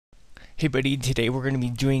Hey buddy, today we're going to be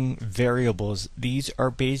doing variables. These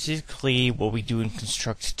are basically what we do in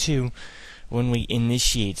Construct 2 when we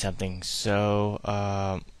initiate something.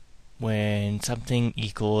 So, when something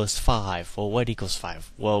equals 5. Well, what equals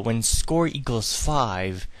 5? Well, when score equals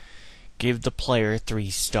 5, give the player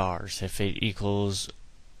 3 stars. If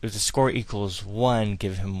the score equals 1,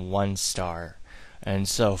 give him 1 star. And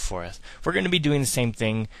so forth. We're going to be doing the same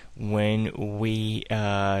thing when we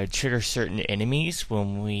trigger certain enemies.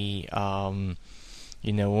 When we, when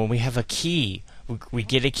we have a key, we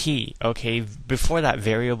get a key. Okay, before that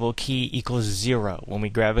variable key equals 0. When we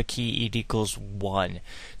grab a key, it equals 1.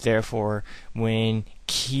 Therefore, when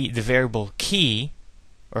the variable key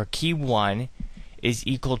or key 1 is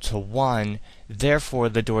equal to 1, therefore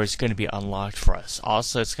the door is going to be unlocked for us.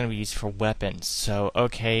 Also, it's going to be used for weapons. So,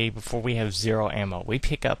 okay, before we have 0 ammo, we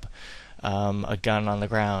pick up a gun on the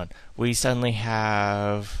ground. We suddenly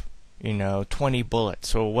have, 20 bullets.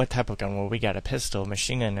 So what type of gun? Well, we got a pistol,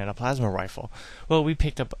 machine gun, and a plasma rifle. Well, we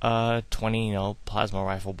picked up 20, plasma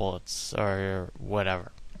rifle bullets or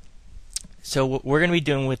whatever. So what we're going to be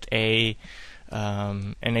doing with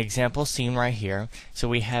an example scene right here. So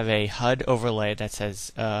we have a HUD overlay that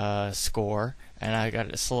says score, and I got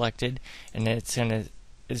it selected, and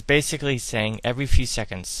it's basically saying every few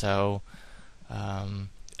seconds. So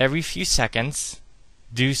every few seconds,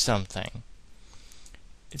 do something.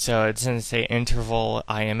 So it's going to say interval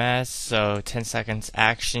IMS. So 10 seconds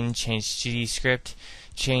action, change 2D script,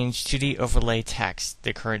 change 2D overlay text,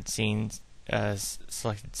 the current scene,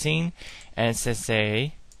 selected scene, and it says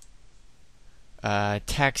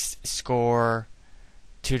text score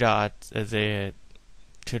 2 dots, the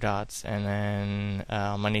 2 dots, and then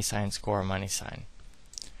money sign score money sign.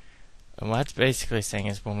 And what it's basically saying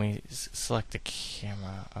is when we select the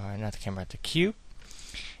camera, or not the camera, the cue,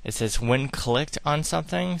 it says when clicked on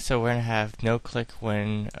something. So we're gonna have no click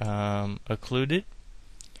when occluded.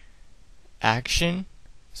 Action.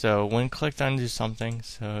 So when clicked on do something.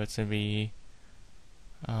 So it's gonna be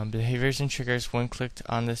behaviors and triggers when clicked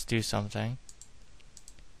on this do something.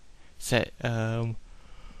 Set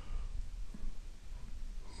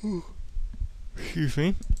excuse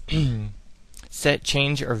me. Set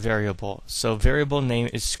change or variable. So variable name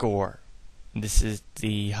is score. This is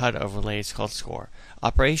the HUD overlay. It's called score.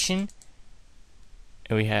 Operation.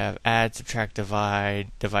 And we have add, subtract,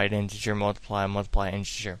 divide, divide integer, multiply, multiply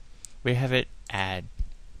integer. We have it add.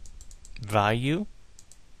 Value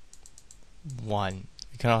 1.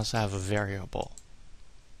 You can also have a variable.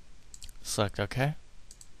 Select OK.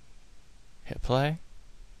 Hit play.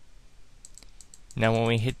 Now when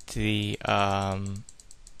we hit the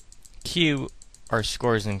Q, our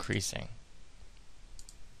score is increasing.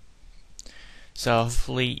 So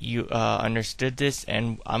hopefully you understood this,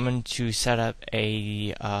 and I'm going to set up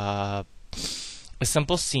a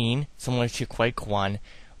simple scene similar to Quake 1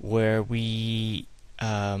 where we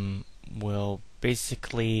will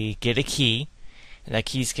basically get a key. That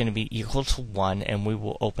key is going to be equal to 1, and we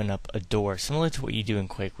will open up a door, similar to what you do in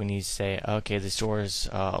Quake when you say, okay, this door is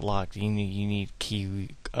locked. You need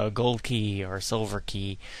a gold key or a silver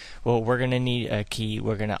key. Well, we're going to need a key.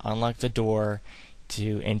 We're going to unlock the door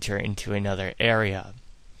to enter into another area.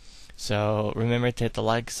 So remember to hit the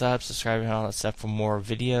like, subscribe, and all that stuff for more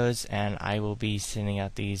videos. And I will be sending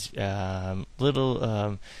out these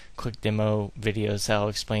little quick demo videos that will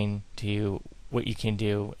explain to you what you can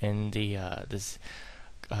do in the this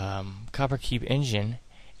Copper Cube engine.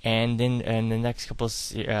 And then in the next couple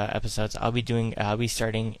episodes, I'll be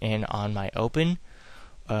starting in on my open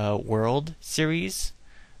world series,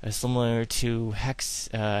 similar to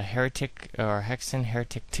Heretic or Hexen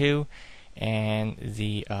Heretic 2, and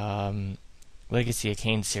the Legacy of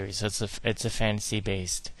Kain series. So it's a fantasy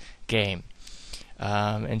based game.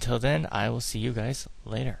 Until then, I will see you guys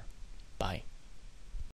later.